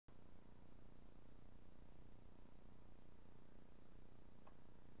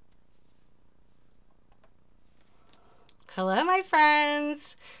Hello, my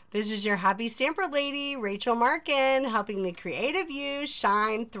friends. This is your happy stamper lady, Rachel Markin, helping the creative you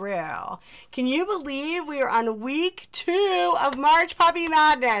shine through. Can you believe we are on week 2 of March Poppy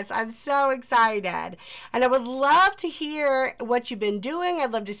Madness? I'm so excited. And I would love to hear what you've been doing.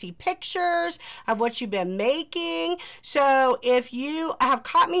 I'd love to see pictures of what you've been making. So if you have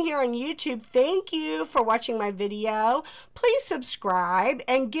caught me here on YouTube, thank you for watching my video. Please subscribe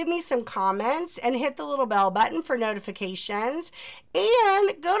and give me some comments and hit the little bell button for notifications.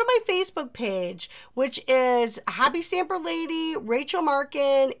 And go to my Facebook page, which is Happy Stamper Lady, Rachel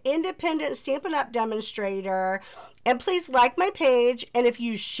Markin, Independent Stampin' Up Demonstrator. And please like my page. And if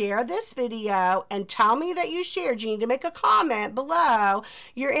you share this video and tell me that you shared, you need to make a comment below.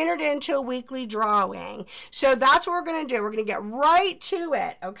 You're entered into a weekly drawing. So that's what we're going to do. We're going to get right to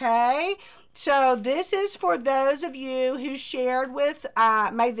it, okay? So this is for those of you who shared with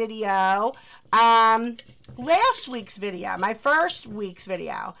my video. Last week's video, my first week's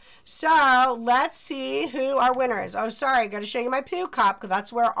video. So let's see who our winner is. Oh, sorry, I got to show you my Peacock because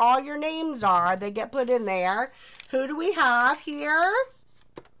that's where all your names are. They get put in there. Who do we have here?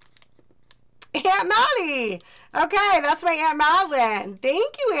 Aunt Maddie. Okay, that's my Aunt Madeline.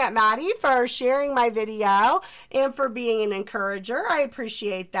 Thank you, Aunt Maddie, for sharing my video and for being an encourager. I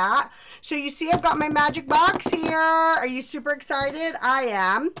appreciate that. So you see I've got my magic box here. Are you super excited? I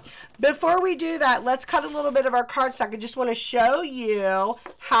am. Before we do that, let's cut a little bit of our cardstock. I just want to show you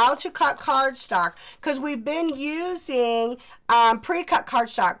how to cut cardstock because we've been using pre-cut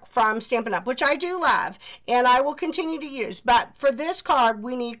cardstock from Stampin' Up, which I do love and I will continue to use. But for this card,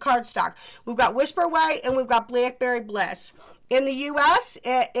 we need cardstock. We've got Whisper White and we've got Blackberry Bliss. In the US,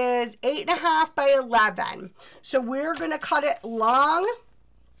 it is 8.5 by 11. So we're going to cut it long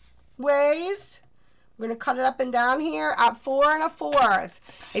ways. We're going to cut it up and down here at 4 1/4.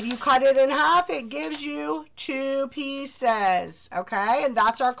 If you cut it in half, it gives you 2 pieces, okay? And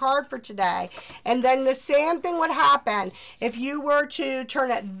that's our card for today. And then the same thing would happen. If you were to turn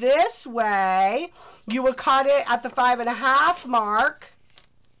it this way, you would cut it at the 5 1/2 mark,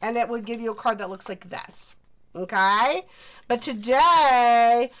 and it would give you a card that looks like this, okay? But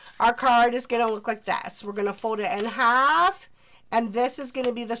today, our card is going to look like this. We're going to fold it in half, and this is going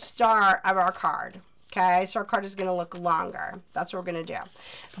to be the start of our card. Okay, so our card is going to look longer. That's what we're going to do.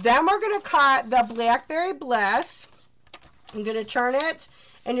 Then we're going to cut the Blackberry Bliss. I'm going to turn it,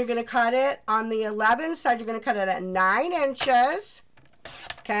 and you're going to cut it on the 11 side. You're going to cut it at 9 inches.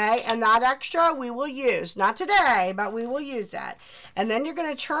 Okay, and that extra we will use. Not today, but we will use it. And then you're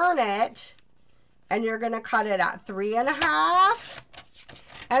going to turn it, and you're going to cut it at 3 1/2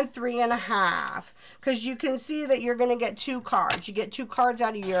 and 3 1/2. Because you can see that you're going to get 2 cards. You get 2 cards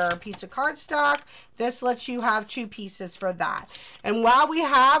out of your piece of cardstock. This lets you have 2 pieces for that. And while we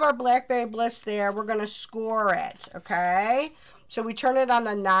have our Blackberry Bliss there, we're going to score it, okay? So we turn it on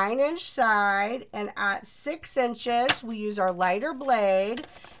the 9-inch side, and at 6 inches, we use our lighter blade,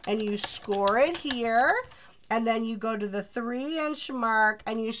 and you score it here. And then you go to the 3-inch mark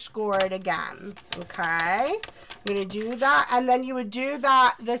and you score it again, okay? I'm going to do that, and then you would do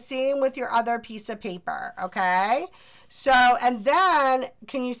that the same with your other piece of paper, okay? So, and then,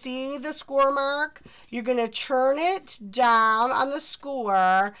 can you see the score mark? You're going to turn it down on the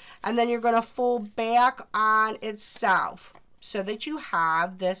score, and then you're going to fold back on itself so that you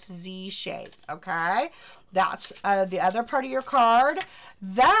have this Z shape, okay? That's the other part of your card.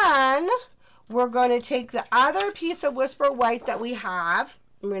 Then we're going to take the other piece of Whisper White that we have.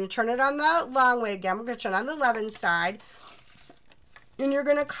 I'm going to turn it on the long way again. We're going to turn on the 11 side. And you're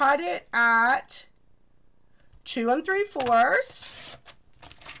going to cut it at 2 3/4.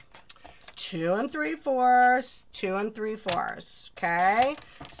 2 3/4. 2 3/4. Okay?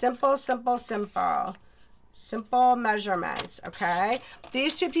 Simple, simple, simple. Simple measurements, okay?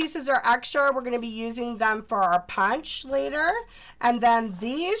 These 2 pieces are extra. We're going to be using them for our punch later. And then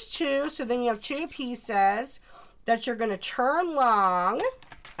these 2, so then you have 2 pieces that you're going to turn long,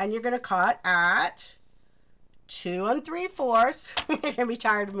 and you're going to cut at 2 3/4. You're going to be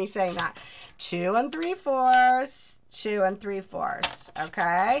tired of me saying that. 2 3/4, 2 3/4,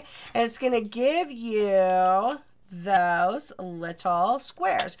 okay? And it's going to give you those little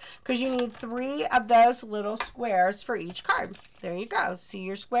squares because you need 3 of those little squares for each card. There you go. See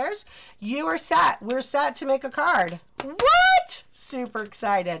your squares? You are set. We're set to make a card. What? Super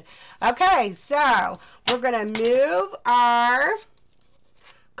excited. Okay, so we're going to move our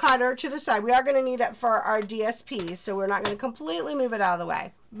cutter to the side. We are going to need it for our DSP, so we're not going to completely move it out of the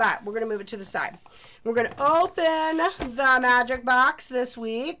way, but we're going to move it to the side. We're going to open the magic box this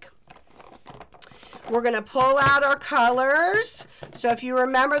week. We're going to pull out our colors. So if you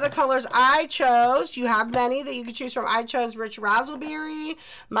remember the colors I chose, you have many that you can choose from. I chose Rich Razzleberry,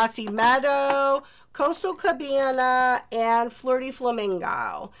 Mossy Meadow, Coastal Cabana, and Flirty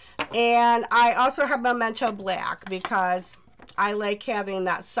Flamingo. And I also have Memento Black because I like having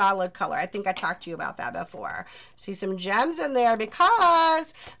that solid color. I think I talked to you about that before. See some gems in there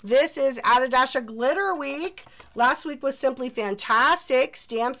because this is Add a Dash of Glitter week. Last week was Simply Fantastic,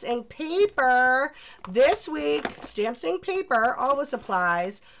 Stamps and Paper. This week, Stamps and Paper, always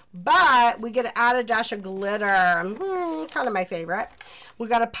applies, but we get to add a dash of glitter. Kind of my favorite. We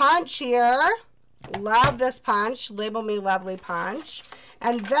got a punch here. Love this punch. Label Me Lovely punch.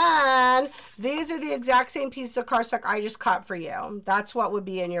 And then these are the exact same pieces of cardstock I just cut for you. That's what would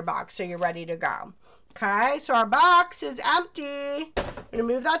be in your box, so you're ready to go. Okay, so our box is empty. I'm going to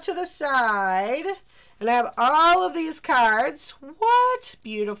move that to the side. And I have all of these cards. What?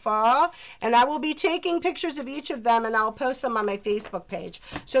 Beautiful. And I will be taking pictures of each of them and I'll post them on my Facebook page.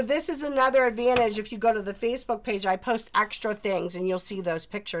 So this is another advantage. If you go to the Facebook page, I post extra things and you'll see those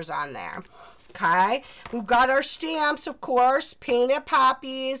pictures on there. Okay, we've got our stamps, of course, Painted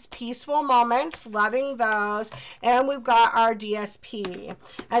Poppies, Peaceful Moments, loving those, and we've got our DSP.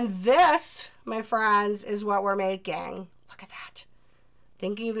 And this, my friends, is what we're making. Look at that.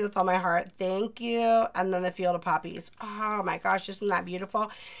 Thinking of you with all my heart. Thank you. And then the Field of Poppies. Oh my gosh, isn't that beautiful?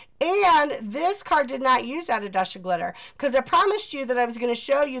 And this card did not use Add a Dash of Glitter because I promised you that I was going to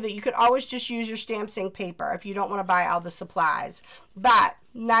show you that you could always just use your stamp ink paper if you don't want to buy all the supplies. But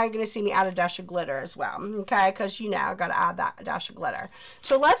now you're going to see me add a dash of glitter as well, okay? Because you know, got to add that dash of glitter.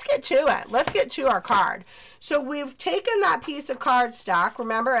 So let's get to it. Let's get to our card. So we've taken that piece of cardstock,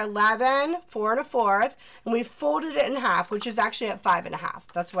 remember 11, 4 1/4, and we folded it in half, which is actually at 5 1/2.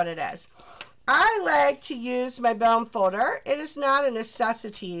 That's what it is. I like to use my bone folder. It is not a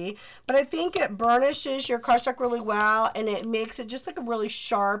necessity, but I think it burnishes your cardstock really well and it makes it just like a really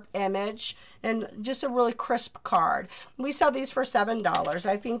sharp image and just a really crisp card. We sell these for $7.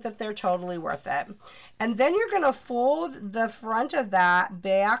 I think that they're totally worth it. And then you're going to fold the front of that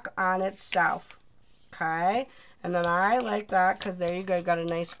back on itself. Okay? And then I like that because there you go. You got a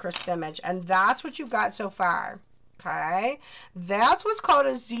nice crisp image. And that's what you've got so far. Okay, that's what's called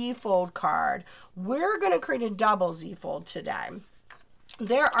a Z-fold card. We're going to create a double Z-fold today.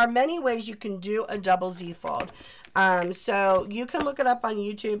 There are many ways you can do a double Z-fold. So you can look it up on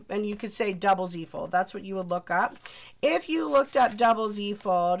YouTube and you could say double Z-fold. That's what you would look up. If you looked up double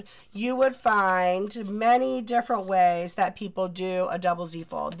Z-fold, you would find many different ways that people do a double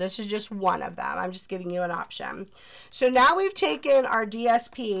Z-fold. This is just one of them. I'm just giving you an option. So now we've taken our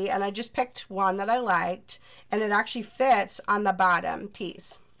DSP and I just picked one that I liked and it actually fits on the bottom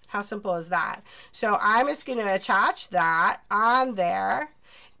piece. How simple is that? So I'm just going to attach that on there.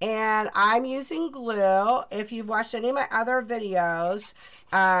 And I'm using glue. If you've watched any of my other videos,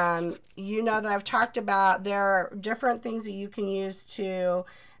 you know that I've talked about there are different things that you can use to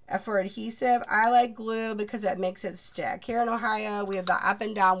for adhesive. I like glue because it makes it stick. Here in Ohio, we have the up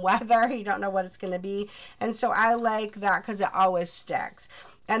and down weather. You don't know what it's going to be. And so I like that because it always sticks.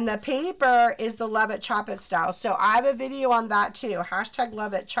 And the paper is the Love It, Chop It style. So I have a video on that too. Hashtag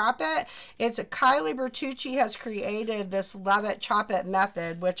Love It, Chop It. It's Kylie Bertucci has created this Love It, Chop It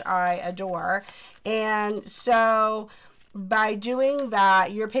method, which I adore. And so by doing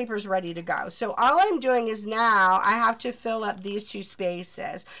that, your paper's ready to go. So all I'm doing is now I have to fill up these two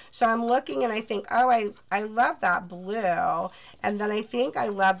spaces. So I'm looking and I think, oh, I love that blue. And then I think I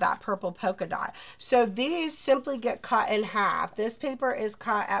love that purple polka dot. So these simply get cut in half. This paper is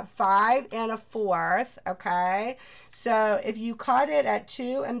cut at 5 1/4, okay? So if you cut it at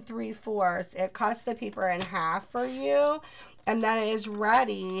 2 3/4, it cuts the paper in half for you. And then it is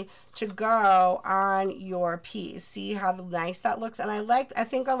ready to go on your piece. See how nice that looks? And I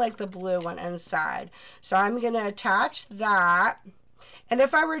think I like the blue one inside. So I'm going to attach that. And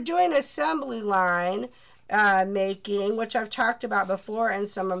if I were doing assembly line making, which I've talked about before in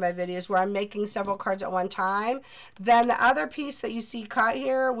some of my videos where I'm making several cards at one time, then the other piece that you see cut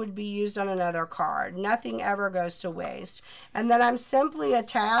here would be used on another card. Nothing ever goes to waste. And then I'm simply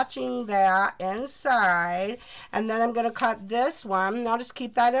attaching that inside, and then I'm going to cut this one, and I'll just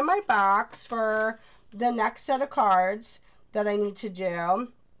keep that in my box for the next set of cards that I need to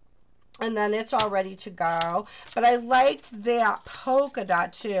do. And then it's all ready to go. But I liked that polka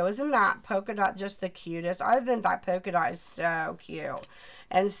dot too. Isn't that polka dot just the cutest? I think that polka dot is so cute.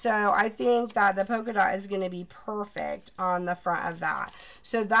 And so I think that the polka dot is going to be perfect on the front of that.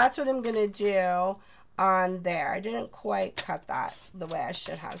 So that's what I'm going to do on there. I didn't quite cut that the way I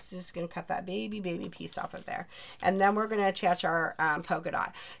should have. So just going to cut that baby piece off of there. And then we're going to attach our polka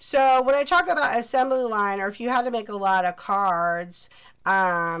dot. So when I talk about assembly line, or if you had to make a lot of cards,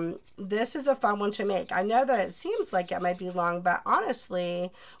 this is a fun one to make. I know that it seems like it might be long, but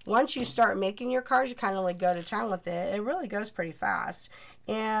honestly, once you start making your cards, you kind of like go to town with it. It really goes pretty fast.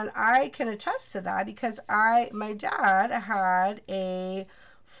 And I can attest to that because my dad had a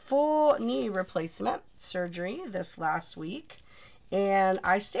full knee replacement surgery this last week, and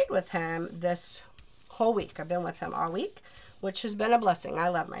I stayed with him this whole week. I've been with him all week, which has been a blessing. I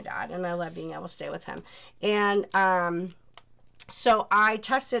love my dad, and I love being able to stay with him. And so I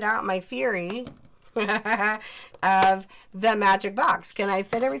tested out my theory of the magic box. Can I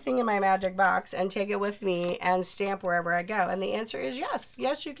fit everything in my magic box and take it with me and stamp wherever I go? And the answer is yes.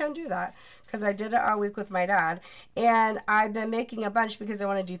 Yes, you can do that, because I did it all week with my dad. And I've been making a bunch because I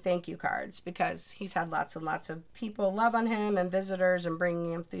want to do thank you cards, because he's had lots and lots of people love on him and visitors and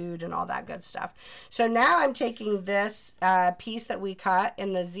bringing him food and all that good stuff. So now I'm taking this piece that we cut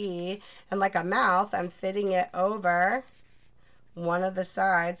in the Z, and like a mouth, I'm fitting it over one of the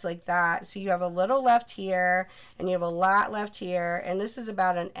sides like that. So you have a little left here and you have a lot left here, and this is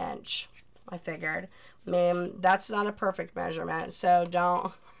about 1 inch. I figured, that's not a perfect measurement, so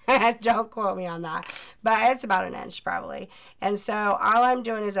don't don't quote me on that, but it's about 1 inch probably. And so all I'm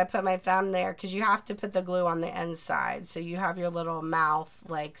doing is I put my thumb there, because you have to put the glue on the inside, so you have your little mouth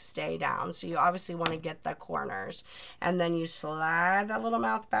like stay down. So you obviously want to get the corners, and then you slide that little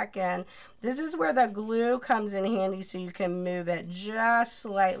mouth back in. This is where the glue comes in handy, so you can move it just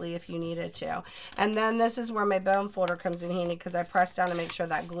slightly if you needed to. And then this is where my bone folder comes in handy, because I press down to make sure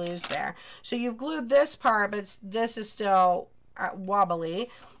that glue's there. So you've glued this part, but this is still wobbly.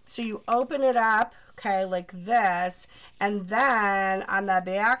 So you open it up, okay, like this, and then on the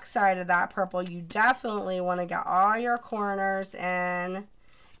back side of that purple, you definitely want to get all your corners in,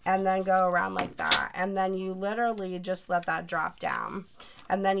 and then go around like that. And then you literally just let that drop down.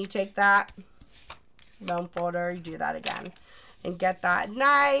 And then you take that bone folder, you do that again, and get that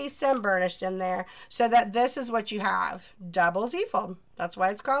nice and burnished in there, so that this is what you have, double Z-fold. That's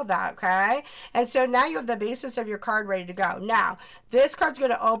why it's called that, okay? And so now you have the basis of your card ready to go. Now, this card's going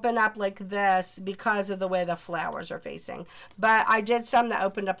to open up like this because of the way the flowers are facing. But I did some that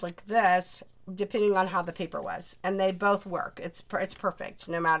opened up like this, depending on how the paper was. And they both work. It's perfect,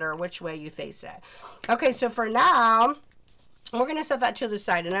 no matter which way you face it. Okay, so for now, we're going to set that to the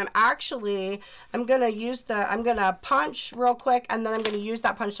side, and I'm going to punch real quick, and then I'm going to use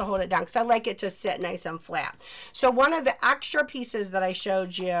that punch to hold it down, because I like it to sit nice and flat. So one of the extra pieces that I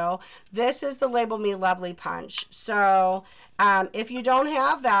showed you, this is the Label Me Lovely punch. So if you don't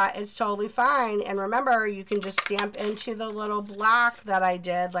have that, it's totally fine. And remember, you can just stamp into the little block that I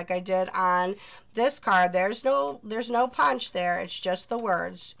did, like I did on this card. There's no punch there. It's just the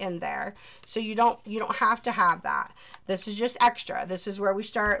words in there. So you don't have to have that. This is just extra. This is where we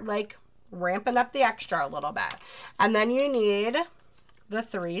start like ramping up the extra a little bit. And then you need the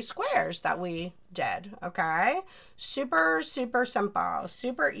 3 squares that we did, okay? Super, super simple,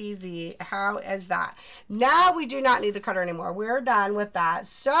 super easy. How is that? Now we do not need the cutter anymore. We're done with that.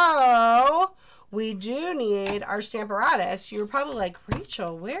 So we do need our Stamperatus. You're probably like,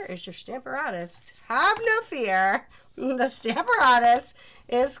 Rachel, where is your Stamperatus? Have no fear. The Stamperatus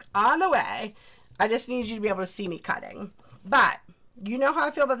is on the way. I just need you to be able to see me cutting. But you know how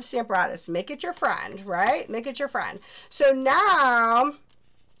I feel about the Stamperatus. Make it your friend, right? Make it your friend. So now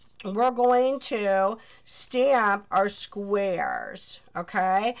we're going to stamp our squares,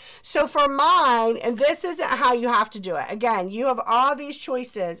 okay? So for mine, and this isn't how you have to do it. Again, you have all these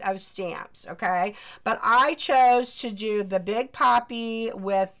choices of stamps, okay? But I chose to do the big poppy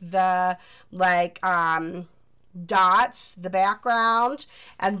with the like dots, the background,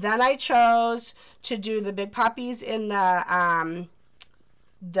 and then I chose to do the big poppies in the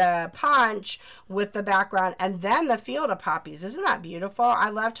punch with the background, and then the field of poppies. Isn't that beautiful? I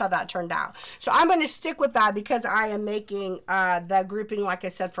loved how that turned out. So I'm going to stick with that because I am making the grouping, like I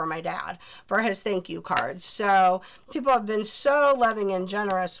said, for my dad, for his thank you cards. So people have been so loving and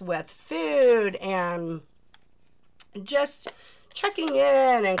generous with food and just checking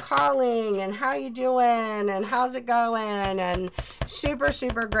in and calling and how you doing and how's it going, and super,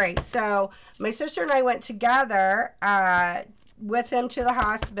 super great. So my sister and I went together with him to the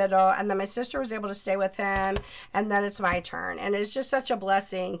hospital, and then my sister was able to stay with him, and then it's my turn. And it's just such a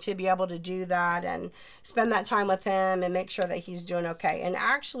blessing to be able to do that and spend that time with him and make sure that he's doing okay. And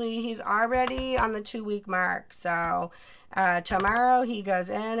actually, he's already on the 2-week mark, so Tomorrow he goes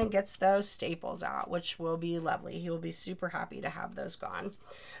in and gets those staples out, which will be lovely. He will be super happy to have those gone.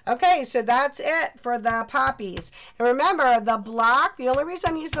 Okay, so that's it for the poppies. And remember, the block, the only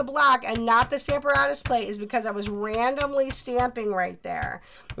reason I'm using the block and not the Stamperatus plate is because I was randomly stamping right there.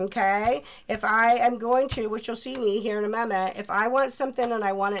 Okay, if I am going to, which you'll see me here in a moment, if I want something and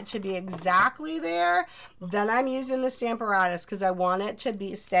I want it to be exactly there, then I'm using the Stamperatus because I want it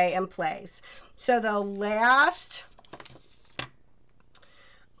to stay in place. So the last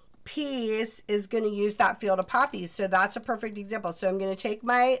piece is going to use that field of poppies. So that's a perfect example. So I'm going to take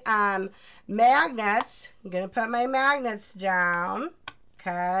my magnets. I'm going to put my magnets down.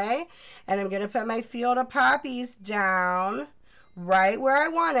 Okay. And I'm going to put my field of poppies down right where I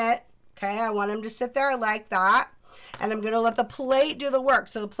want it. Okay. I want them to sit there like that. And I'm going to let the plate do the work.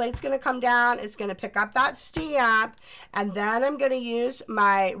 So the plate's going to come down. It's going to pick up that stamp. And then I'm going to use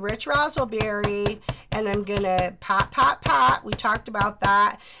my rich razzleberry. And I'm going to pop, pop, pop. We talked about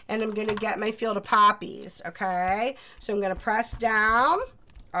that. And I'm going to get my field of poppies. Okay. So I'm going to press down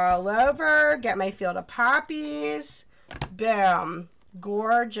all over. Get my field of poppies. Boom.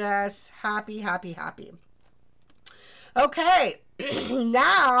 Gorgeous. Happy, happy, happy. Okay.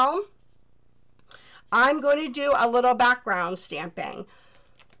 Now I'm going to do a little background stamping.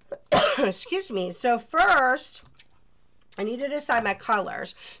 Excuse me. So first, I need to decide my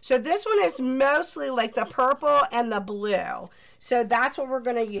colors. So this one is mostly like the purple and the blue. So that's what we're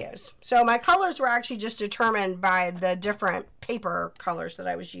going to use. So my colors were actually just determined by the different paper colors that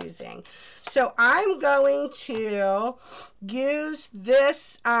I was using. So I'm going to use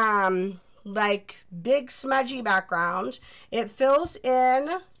this like big smudgy background. It fills in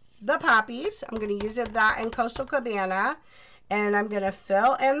the poppies. I'm going to use that in Coastal Cabana, and I'm going to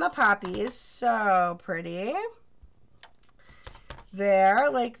fill in the poppies. So pretty.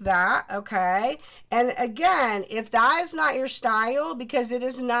 There, like that. Okay. And again, if that is not your style, because it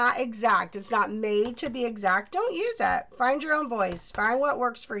is not exact, it's not made to be exact, don't use it. Find your own voice. Find what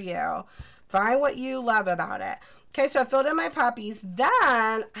works for you. Find what you love about it. Okay, so I filled in my poppies. Then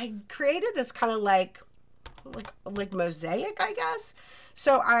I created this kind of like mosaic, I guess.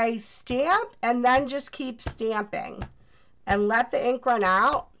 So I stamp and then just keep stamping and let the ink run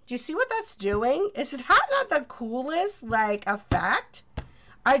out. Do you see what that's doing? Is that not the coolest like effect?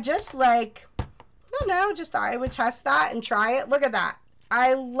 I just like, I don't know, just thought I would test that and try it. Look at that.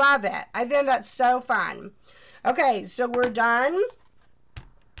 I love it. I think that's so fun. Okay, so we're done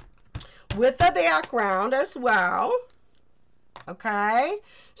with the background as well. Okay,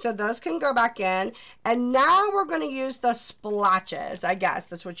 so those can go back in. And now we're going to use the splotches. I guess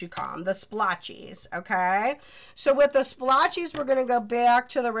that's what you call them, the splotchies. Okay, so with the splotchies, we're going to go back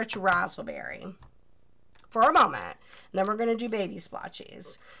to the rich razzleberry for a moment. And then we're going to do baby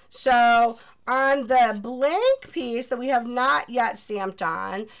splotchies. So on the blank piece that we have not yet stamped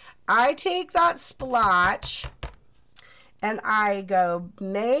on, I take that splotch and I go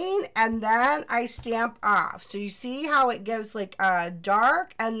main, and then I stamp off. So you see how it gives like a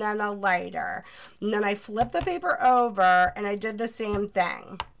dark and then a lighter. And then I flip the paper over and I did the same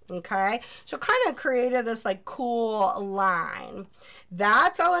thing. Okay, so kind of created this like cool line.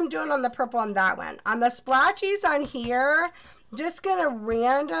 That's all I'm doing on the purple on that one. On the splotchies on here, just gonna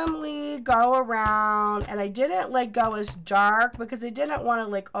randomly go around, and I didn't like go as dark because I didn't want to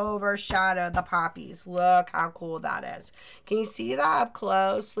like overshadow the poppies. Look how cool that is. Can you see that up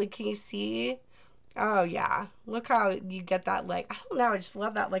close? Like, can you see? Oh yeah, look how you get that, like, I don't know, I just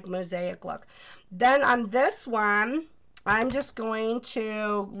love that like mosaic look. Then on this one, I'm just going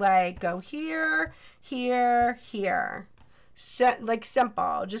to like go here, here, here. Like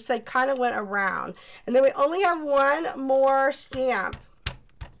simple, just like kind of went around. And then we only have one more stamp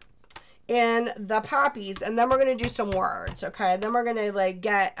in the poppies, and then we're going to do some words. Okay, then we're going to like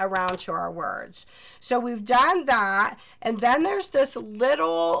get around to our words. So we've done that, and then there's this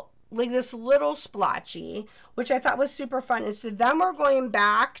little splotchy, which I thought was super fun. And so then we're going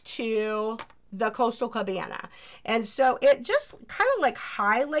back to the Coastal Cabana, and so it just kind of like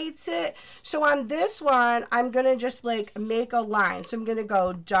highlights it. So on this one, I'm gonna just like make a line. So I'm gonna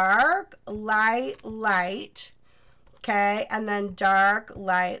go dark, light, light, okay, and then dark,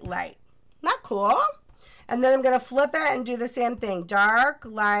 light, light. Not cool? And then I'm gonna flip it and do the same thing, dark,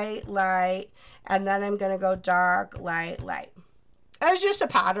 light, light, and then I'm gonna go dark, light, light. It was just a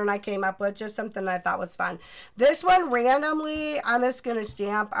pattern I came up with, just something I thought was fun. This one, randomly, I'm just going to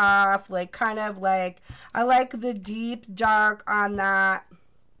stamp off, like, kind of like, I like the deep dark on that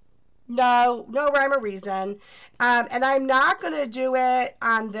No rhyme or reason. And I'm not going to do it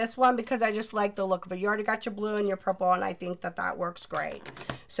on this one because I just like the look of it. You already got your blue and your purple, and I think that that works great.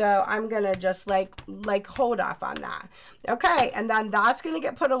 So I'm going to just like hold off on that. Okay, and then that's going to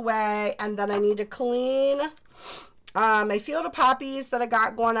get put away, and then I need to clean my field of poppies that I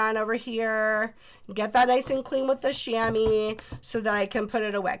got going on over here. Get that nice and clean with the chamois so that I can put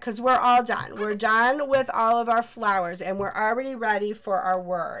it away, because we're all done. We're done with all of our flowers, and we're already ready for our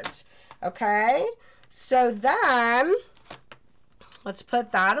words. Okay, so then let's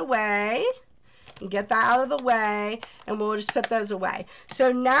put that away and get that out of the way, and we'll just put those away.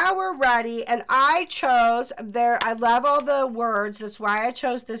 So now we're ready, and I chose I love all the words. That's why I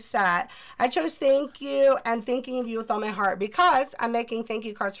chose this set. I chose thank you and thinking of you with all my heart because I'm making thank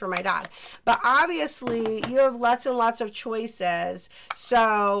you cards for my dad. But obviously you have lots and lots of choices,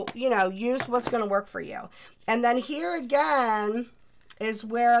 so you know, use what's going to work for you. And then here again is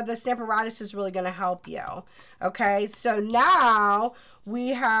where the Stamperatus is really going to help you. Okay, so now we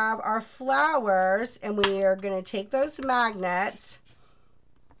have our flowers, and we are going to take those magnets.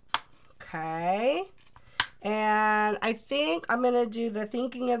 Okay, and I think I'm going to do the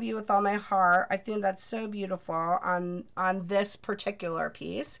thinking of you with all my heart. I think that's so beautiful on this particular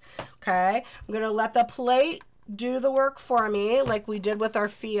piece. Okay, I'm going to let the plate do the work for me like we did with our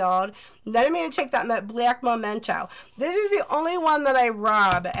field. Then I'm going to take that black Momento. This is the only one that I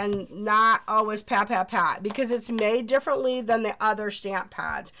rub and not always pat because it's made differently than the other stamp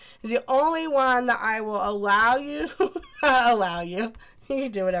pads. It's the only one that I will allow you you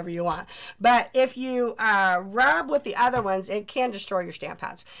can do whatever you want, but if you rub with the other ones, it can destroy your stamp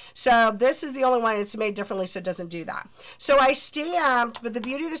pads. So this is the only one it's made differently, so it doesn't do that. So I stamped, but the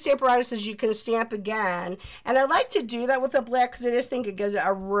beauty of the Stamperatus is you can stamp again, and I like to do that with the black because I just think it gives it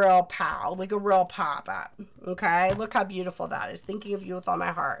a real pow, like a real pop up. Okay, look how beautiful that is. Thinking of you with all my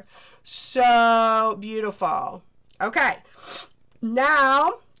heart. So beautiful. Okay,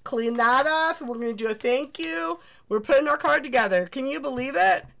 now clean that off, and we're going to do a thank you. We're putting our card together. Can you believe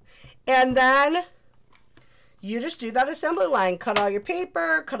it? And then you just do that assembly line. Cut all your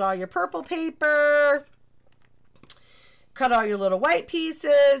paper, cut all your purple paper, cut all your little white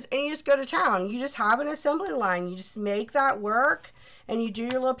pieces, and you just go to town. You just have an assembly line. You just make that work, and you do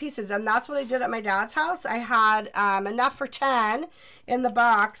your little pieces. And that's what I did at my dad's house. I had enough for 10 in the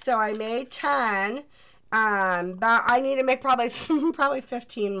box, so I made 10. But I need to make probably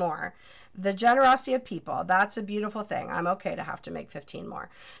 15 more. The generosity of people, that's a beautiful thing. I'm okay to have to make 15 more.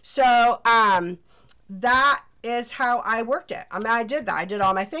 So that is how I worked it. I mean, I did that. I did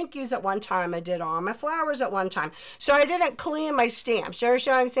all my thank yous at one time. I did all my flowers at one time. So I didn't clean my stamps. You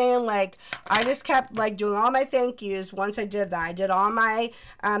understand what I'm saying? Like, I just kept like doing all my thank yous once I did that. I did all my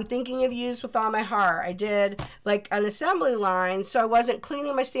thinking of yous with all my heart. I did like an assembly line, so I wasn't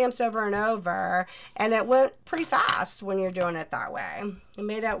cleaning my stamps over and over, and it went pretty fast when you're doing it that way. It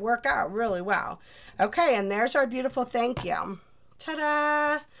made it work out really well. Okay, and there's our beautiful thank you.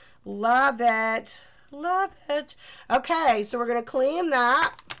 Ta-da! Love it. Love it. Okay, so we're going to clean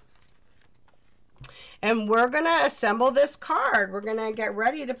that, and we're going to assemble this card. We're going to get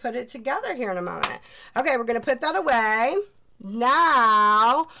ready to put it together here in a moment. Okay, we're going to put that away.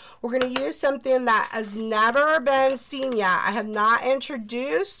 Now we're going to use something that has never been seen yet. I have not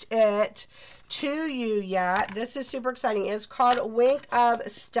introduced it to you yet. This is super exciting. It's called Wink of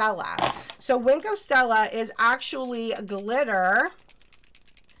Stella. So Wink of Stella is actually glitter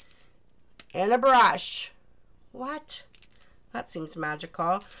and a brush. What? That seems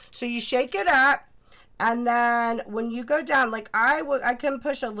magical. So you shake it up, and then when you go down, like I can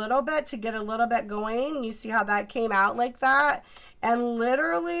push a little bit to get a little bit going. You see how that came out like that? And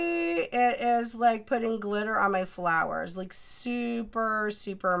literally it is like putting glitter on my flowers, like super,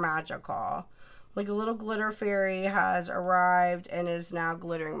 super magical. Like a little glitter fairy has arrived and is now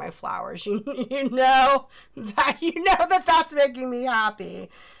glittering my flowers. You know that that's making me happy.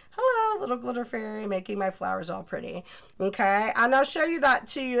 Hello, little glitter fairy, making my flowers all pretty. Okay, and I'll show you that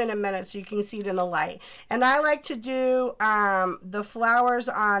to you in a minute so you can see it in the light. And I like to do the flowers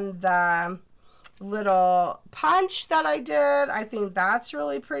on the little punch that I did. I think that's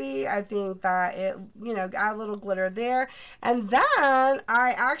really pretty. I think that it, you know, got a little glitter there. And then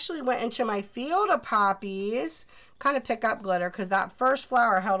I actually went into my field of poppies, kind of pick up glitter, because that first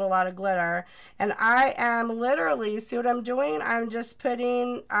flower held a lot of glitter, and I am literally, see what I'm doing? I'm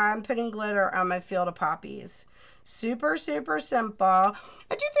putting glitter on my field of poppies. Super, super simple. I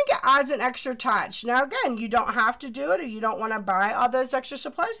do think it adds an extra touch. Now again, you don't have to do it, or you don't want to buy all those extra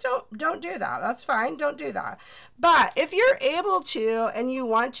supplies, don't do that. That's fine, don't do that. But if you're able to and you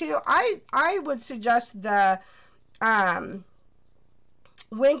want to, I would suggest the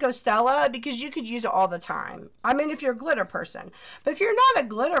Wink of Stella because you could use it all the time. I mean, if you're a glitter person. But if you're not a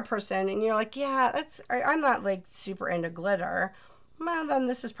glitter person and you're like, yeah, I'm not like super into glitter, well, then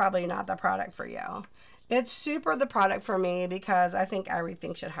this is probably not the product for you. It's super the product for me because I think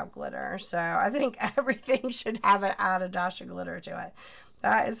everything should have glitter. So I think everything should add a dash of glitter to it.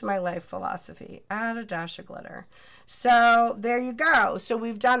 That is my life philosophy. Add a dash of glitter. So there you go. So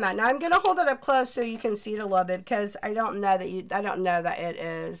we've done that. Now I'm going to hold it up close so you can see it a little bit because I don't know that it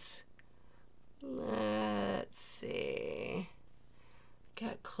is. Let's see.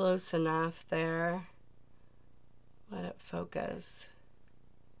 Get close enough there. Let it focus.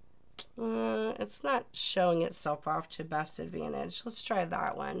 It's not showing itself off to best advantage. Let's try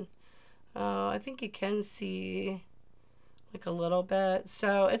that one. Oh, I think you can see like a little bit.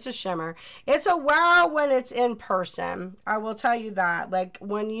 So it's a shimmer. It's a wow when it's in person. I will tell you that. Like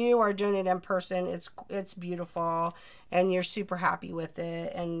when you are doing it in person, it's beautiful and you're super happy with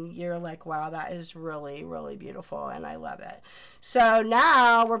it and you're like, wow, that is really, really beautiful and I love it. So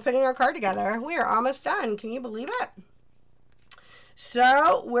now we're putting our card together. We are almost done. Can you believe it?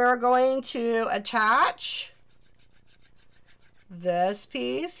 So we're going to attach this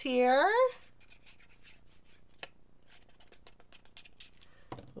piece here.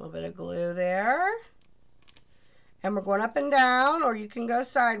 A little bit of glue there. And we're going up and down, or you can go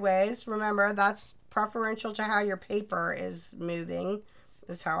sideways. Remember, that's preferential to how your paper is moving.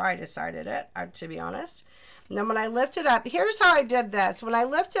 That's how I decided it, to be honest. And then when I lift it up, here's how I did this. When I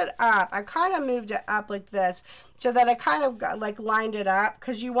lift it up, I kind of moved it up like this so that I kind of got, like lined it up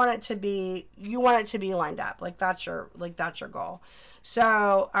because you want it to be lined up. Like that's your goal.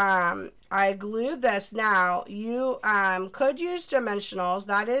 So I glued this. Now you could use dimensionals.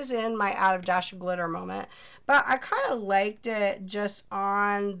 That is in my out of dash of glitter moment. But I kind of liked it just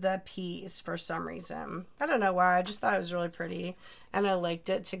on the piece for some reason. I don't know why. I just thought it was really pretty. And I liked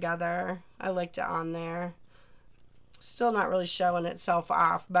it together. I liked it on there. Still not really showing itself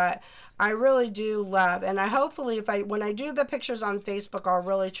off, but I really do love, and I hopefully when I do the pictures on Facebook, I'll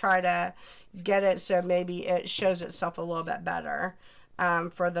really try to get it so maybe it shows itself a little bit better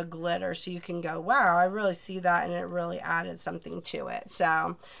for the glitter, so you can go, wow, I really see that, and it really added something to it.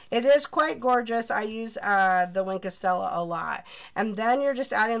 So it is quite gorgeous. I use the Wink of Stella a lot. And then you're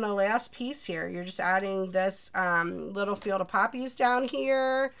just adding the last piece here. You're just adding this little field of poppies down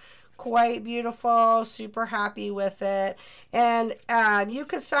here. Quite beautiful, super happy with it. And you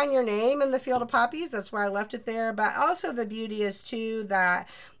could sign your name in the field of poppies. That's why I left it there. But also the beauty is too that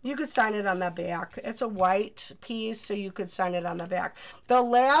you could sign it on the back. It's a white piece, so you could sign it on the back. The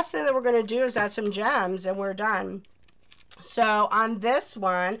last thing that we're going to do is add some gems, and we're done. So on this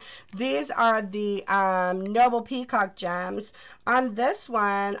one, these are the Noble Peacock gems. On this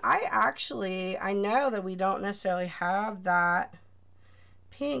one, I know that we don't necessarily have that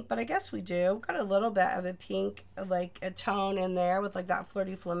pink, but I guess we do. Got a little bit of a pink, like a tone in there with like that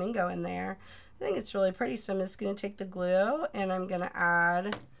flirty flamingo in there. I think it's really pretty, so I'm just going to take the glue and I'm going to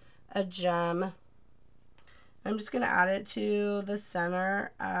add a gem. I'm just going to add it to the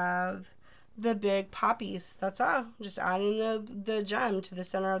center of the big poppies. That's all. Just adding the gem to the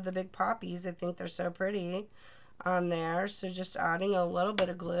center of the big poppies. I think they're so pretty on there. So just adding a little bit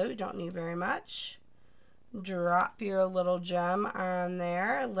of glue. You don't need very much. Drop your little gem on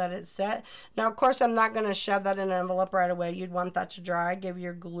there, let it set. Now of course I'm not going to shove that in an envelope right away. You'd want that to dry. Give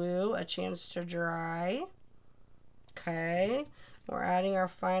your glue a chance to dry. Okay, we're adding our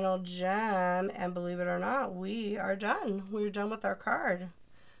final gem, and believe it or not, we are done. We're done with our card.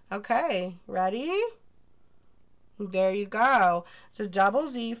 Okay, ready? There you go. It's a double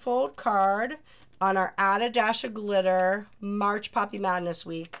Z fold card on our Add a Dash of Glitter March Poppy Madness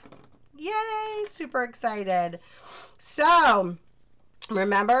week. Yay, super excited. So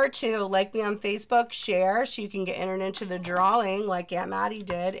remember to like me on Facebook, share so you can get entered into the drawing like Aunt Maddie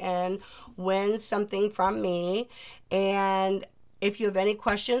did and win something from me. And if you have any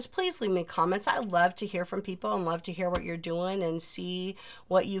questions, please leave me comments. I love to hear from people and love to hear what you're doing and see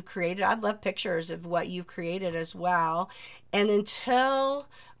what you've created. I'd love pictures of what you've created as well. And until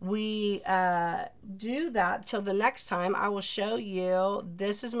we do that, till the next time, I will show you,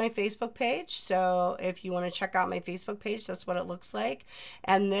 this is my Facebook page. So if you want to check out my Facebook page, that's what it looks like.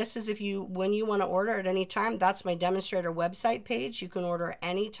 And this is when you want to order at any time, that's my demonstrator website page. You can order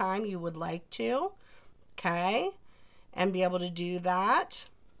anytime you would like to, okay, and be able to do that.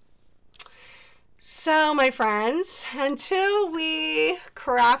 So my friends, until we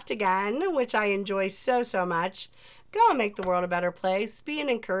craft again, which I enjoy so, so much, go and make the world a better place. Be an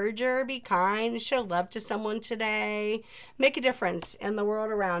encourager, be kind, show love to someone today. Make a difference in the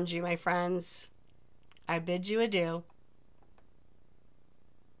world around you, my friends. I bid you adieu.